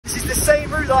the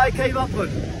same route that I came up on.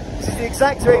 This is the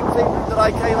exact same route that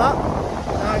I came up.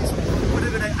 It would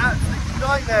have been an absolute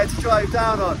nightmare to drive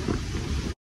down on.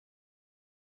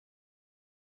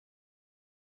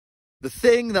 The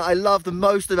thing that I love the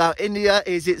most about India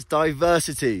is its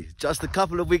diversity. Just a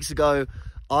couple of weeks ago,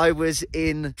 I was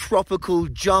in tropical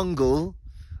jungle,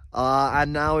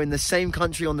 and now in the same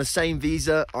country on the same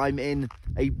visa, I'm in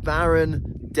a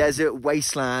barren desert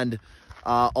wasteland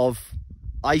of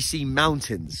icy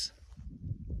mountains.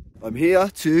 I'm here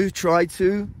to try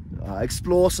to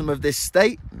explore some of this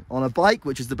state on a bike,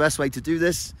 which is the best way to do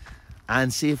this,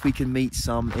 and see if we can meet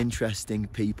some interesting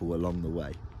people along the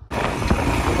way.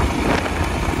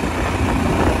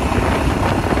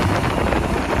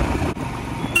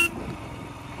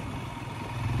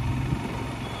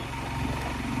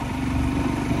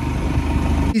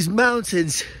 These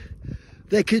mountains,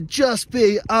 they could just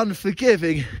be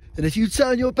unforgiving. And if you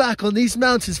turn your back on these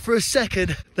mountains for a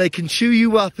second, they can chew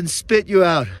you up and spit you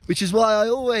out. Which is why I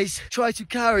always try to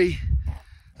carry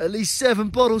at least 7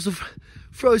 bottles of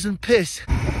frozen piss.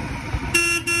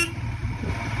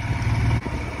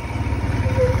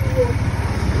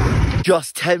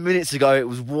 Just 10 minutes ago, it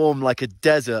was warm like a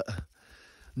desert.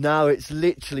 Now it's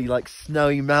literally like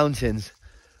snowy mountains.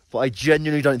 But I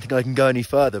genuinely don't think I can go any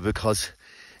further because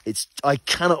I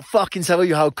cannot fucking tell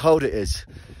you how cold it is.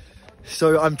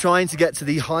 So I'm trying to get to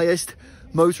the highest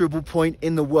motorable point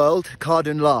in the world,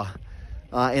 Cardun La,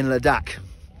 in Ladakh.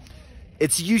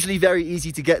 It's usually very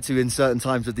easy to get to in certain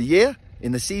times of the year,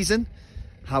 in the season.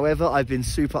 However, I've been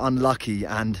super unlucky,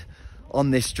 and on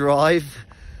this drive,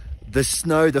 the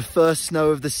first snow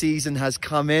of the season has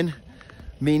come in,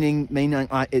 meaning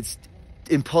it's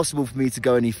impossible for me to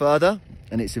go any further,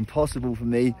 and it's impossible for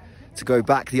me to go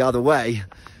back the other way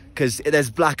because there's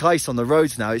black ice on the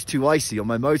roads now. It's too icy on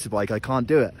my motorbike. I can't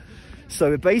do it. So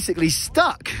we're basically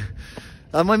stuck.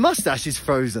 And my mustache is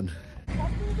frozen.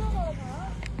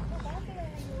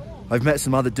 I've met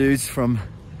some other dudes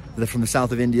they're from the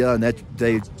south of India, and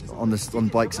they're on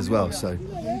bikes as well. So,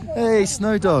 hey,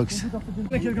 snow dogs.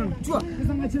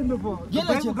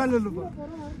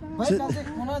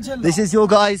 This is your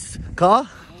guys' car?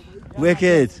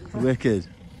 Wicked, wicked.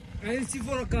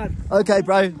 Okay,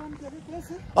 bro.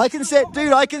 I can sit,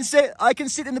 dude, I can sit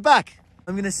in the back.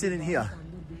 I'm gonna sit in here.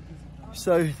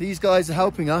 So these guys are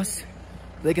helping us.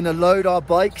 They're gonna load our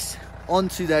bikes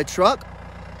onto their truck,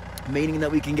 meaning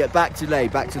that we can get back to Leh,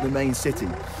 back to the main city.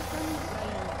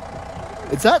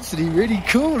 It's actually really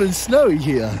cool and snowy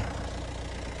here.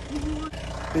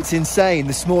 It's insane.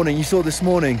 This morning, you saw this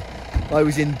morning, I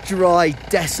was in dry,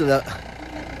 desolate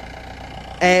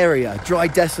area, dry,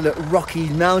 desolate, rocky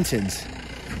mountains.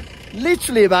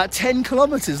 Literally about 10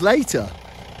 kilometers later,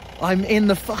 I'm in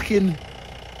the fucking...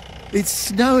 It's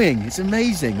snowing. It's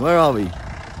amazing. Where are we?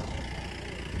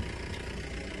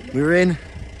 We're in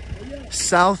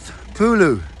South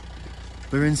Pulu.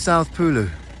 We're in South Pulu.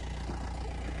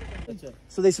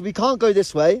 So they said we can't go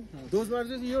this way. Those were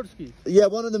yours? Yeah,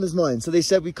 one of them is mine. So they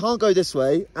said we can't go this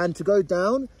way, and to go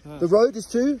down, the road is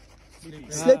too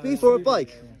slippy for a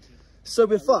bike. So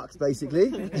we're fucked, basically.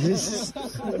 Next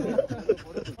time.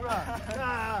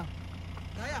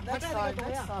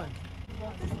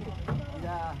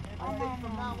 Yeah, I think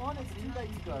from now on it's too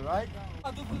late to go, right?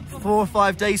 4 or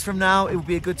 5 days from now, it will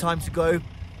be a good time to go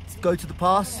to the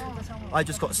pass. I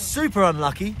just got super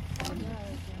unlucky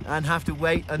and have to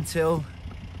wait until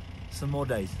some more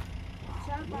days.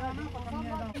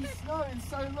 Snow is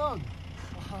so long.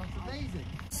 Oh, it's amazing.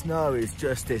 Snow is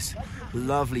just this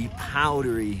lovely,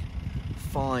 powdery,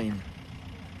 fine.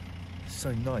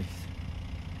 So nice.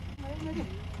 I'm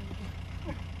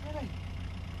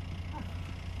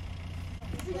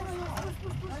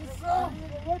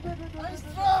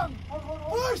strong.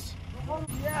 Push.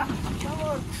 Yeah. Come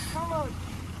on. Come on.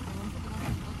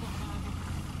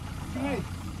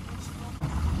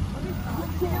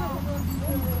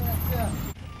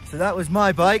 So that was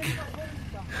my bike.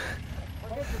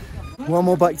 One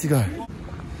more bike to go.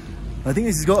 I think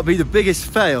this has got to be the biggest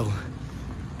fail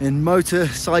in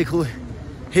motorcycle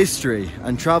history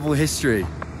and travel history.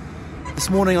 This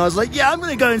morning I was like, yeah, I'm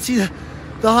going to go and see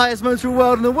the highest motor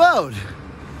world in the world.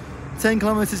 10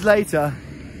 kilometers later,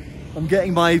 I'm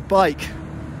getting my bike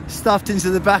stuffed into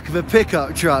the back of a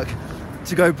pickup truck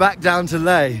to go back down to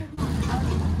Leh.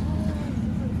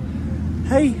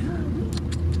 Hey.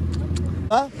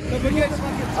 Huh?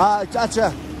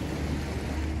 Gotcha.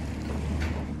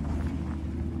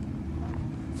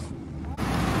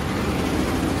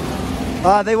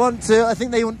 They want to, I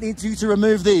think they need you to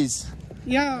remove these.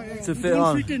 Yeah. To fit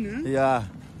on. Yeah.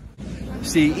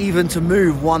 See, even to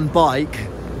move one bike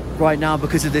right now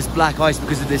because of this black ice,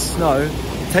 because of this snow,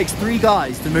 takes 3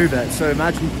 guys to move it. So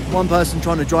imagine one person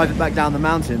trying to drive it back down the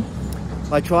mountain.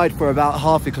 I tried for about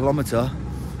half a kilometre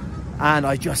and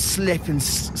I just slipped and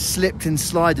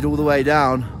slided all the way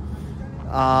down.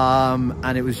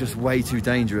 And it was just way too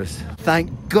dangerous.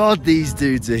 Thank God these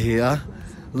dudes are here.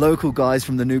 Local guys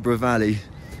from the Nubra Valley,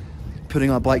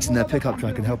 putting our bikes in their pickup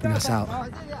truck and helping us out.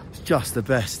 It's just the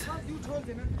best.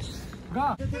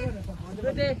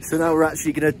 So now we're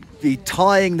actually going to be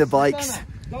tying the bikes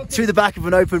to the back of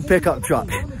an open pickup truck.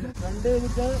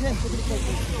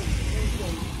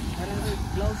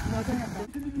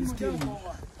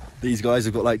 These guys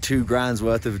have got like 2 grand's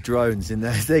worth of drones in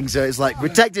their thing, so it's like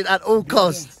protected at all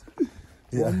costs.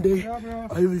 Yeah. One day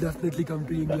I will definitely come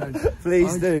to England.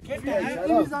 Please do.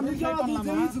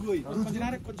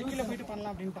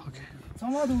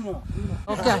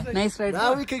 Okay, nice ride.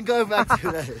 Now we can go back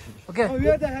to that. Okay,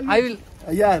 I will.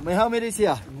 Yeah, my helmet is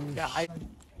here. Yeah,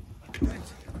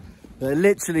 They're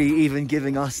literally even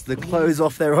giving us the clothes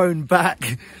off their own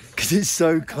back because it's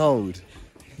so cold.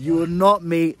 You will not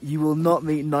meet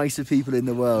nicer people in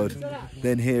the world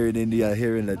than here in India,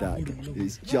 here in Ladakh.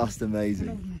 It's just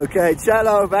amazing. Okay,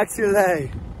 chalo, back to Leh.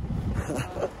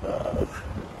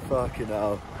 Fucking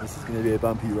hell, this is going to be a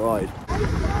bumpy ride.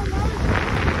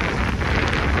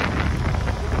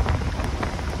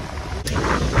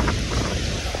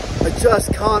 I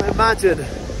just can't imagine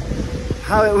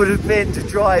how it would have been to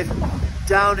drive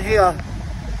down here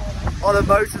on a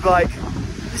motorbike.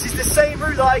 This is the same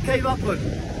route that I came up on.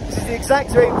 This is the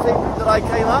exact same route that I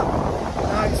came up.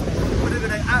 It would have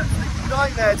been an absolute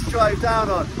nightmare to drive down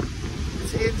on.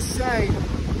 It's insane.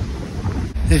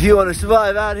 If you want to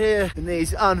survive out here in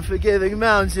these unforgiving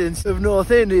mountains of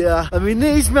North India, I mean,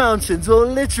 these mountains will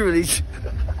literally,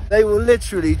 they will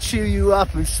literally chew you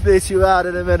up and spit you out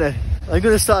in a minute. I'm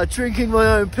going to start drinking my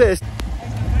own piss.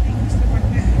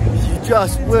 You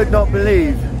just would not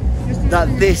believe that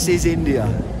this is India.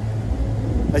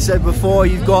 I said before,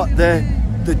 you've got the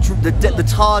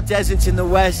Thar deserts in the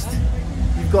west.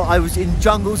 I was in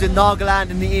jungles in Nagaland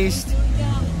in the east,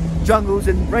 jungles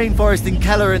and rainforest in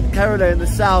Kerala in the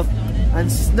south,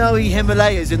 and snowy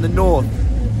Himalayas in the north.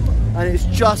 And it's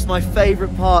just my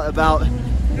favourite part about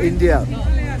India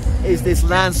is this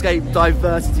landscape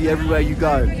diversity everywhere you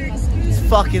go. It's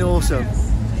fucking awesome.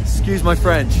 Excuse my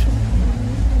French.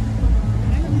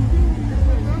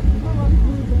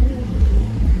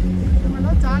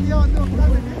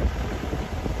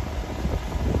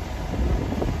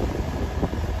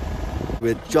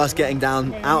 We're just getting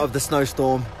down out of the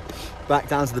snowstorm, back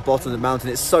down to the bottom of the mountain.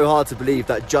 It's so hard to believe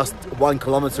that just 1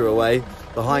 kilometre away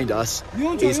behind us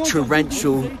is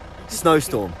torrential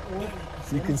snowstorm.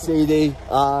 So you can see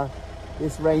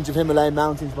this range of Himalayan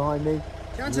mountains behind me.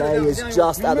 Leh is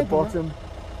just at the bottom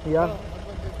here,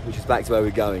 which is back to where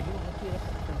we're going.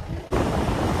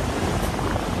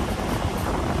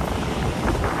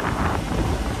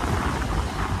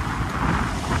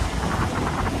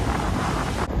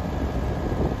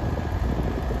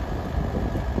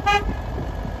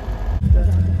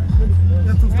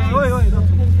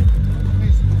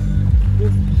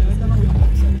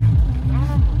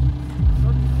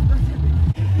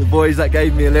 The boys that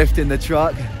gave me a lift in the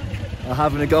truck are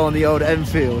having a go on the old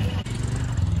Enfield.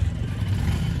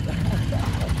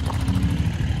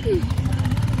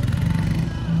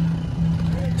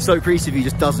 So creasy if he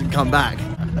just doesn't come back.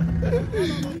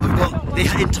 We've got the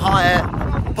entire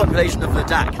population of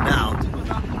Ladakh now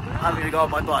having a go on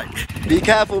my bike. Be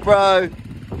careful, bro.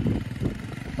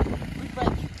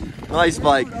 Nice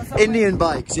bike. Indian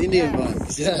bikes, Indian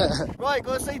bikes. Yeah. Right,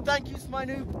 gotta say thank you to my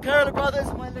new Kerala brothers,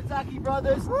 my Ladakhi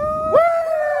brothers. Woo! Woo!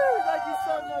 Thank you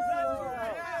so much.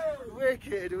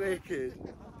 Wicked, wicked.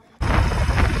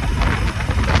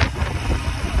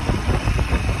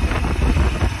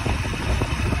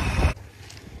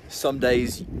 Some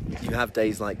days you have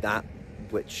days like that,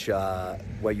 which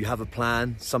where you have a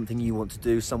plan, something you want to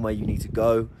do, somewhere you need to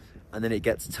go, and then it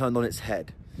gets turned on its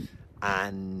head.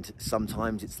 And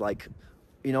sometimes it's like,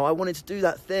 you know, I wanted to do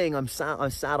that thing. I'm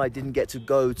sad I didn't get to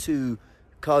go to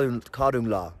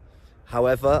Kardungla.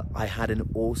 However, I had an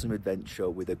awesome adventure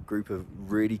with a group of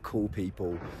really cool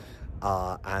people,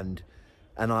 and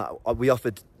we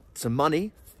offered some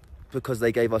money because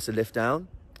they gave us a lift down,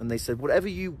 and they said whatever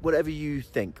you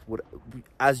think,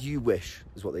 as you wish,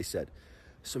 is what they said.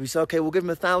 So we said, okay, we'll give them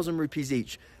 1,000 rupees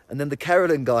each. And then the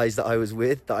Kerala guys that I was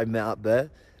with, that I met up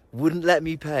there, wouldn't let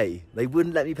me pay. They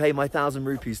wouldn't let me pay my 1,000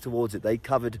 rupees towards it. They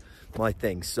covered my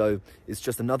things. So it's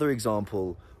just another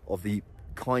example of the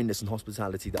kindness and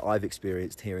hospitality that I've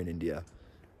experienced here in India,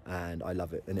 and I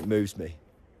love it and it moves me.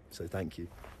 So thank you.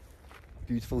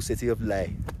 Beautiful city of Leh.